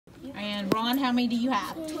And Ron, how many do you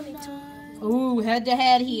have? 22. Ooh, head to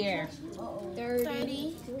head here.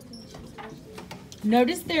 30.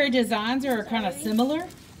 Notice their designs are kind of similar.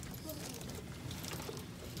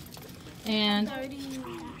 And 30.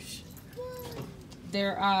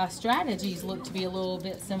 their strategies look to be a little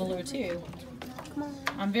bit similar too.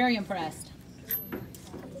 I'm very impressed.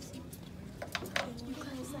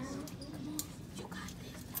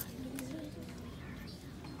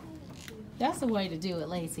 That's the way to do it,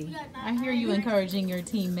 Lacey. I hear you encouraging your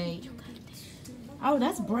teammate. Oh,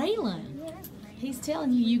 that's Braylon. He's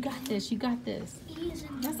telling you, you got this, you got this.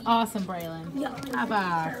 That's awesome, Braylon.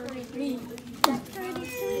 Bye-bye.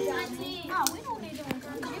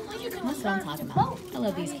 That's what I'm talking about. I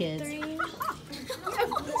love these kids.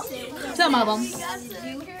 Some of them.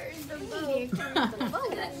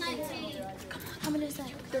 How many is that?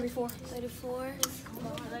 34. 34.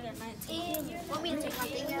 Want me to take my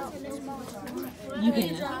thing out? You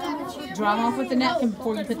can dry them off with the napkin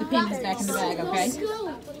before you put the pennies back in the bag, okay?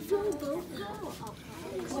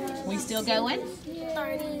 We still going?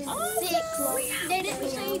 36. They didn't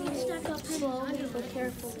say you can stack up slow, but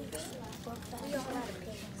careful.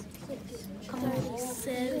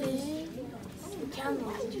 37.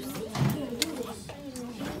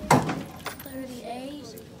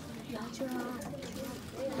 38.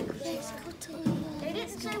 They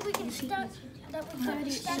didn't say we can stack up.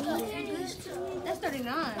 That's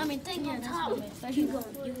 39. I mean, think on top. You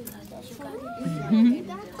got that.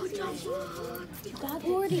 Good job. You got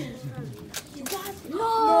 40. You got no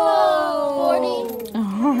 40.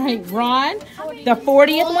 All right, Ron, the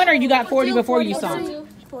 40th one, or you got 40 before you saw it?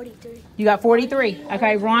 43. You got 43.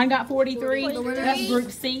 Okay, Ron got 43. That's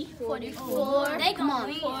group C. 44. Come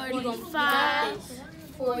on. 45.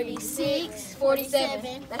 46.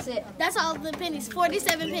 47. That's it. That's all the pennies.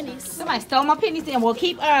 47 pennies. Somebody stole my pennies in. We'll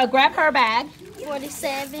keep, grab her bag,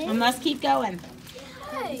 47. and let's keep going.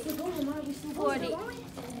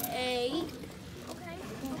 48.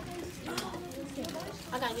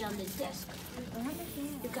 I gotta get on this desk.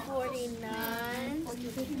 You got 49.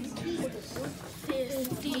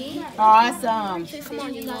 50. Awesome.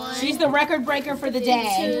 51. She's the record breaker for the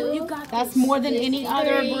day. That's more than any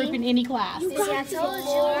other group in any class. See, I told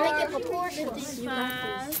you. Make it proportional. 55.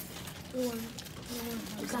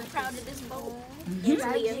 I'm so proud of this bowl.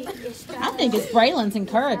 I think it's Braylon's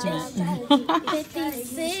encouragement.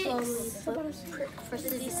 56.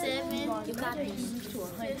 57. You got this.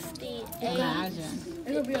 58. Imagine.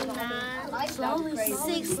 59.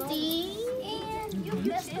 60.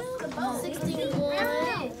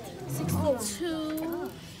 61.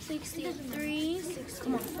 62. 63.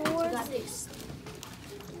 64.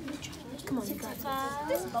 Come on, 65.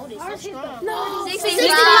 This boat is so strong. No.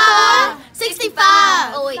 65. 65.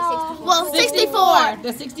 Oh, wait, 64. Well, 64.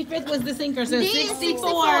 The 65th was the sinker, so D,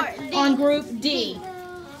 64 D. on group D.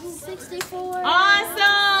 64.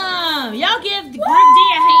 Awesome! Y'all give group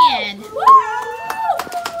D a hand.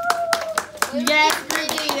 Yes, group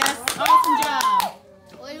D, that's awesome job.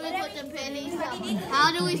 Where do we put the pennies? How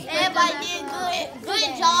do we split everybody did good.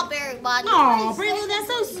 Good job, everybody. Aw, Braylon, that's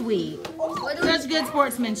so sweet. Such good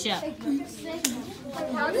sportsmanship.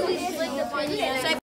 How do we split the pennies?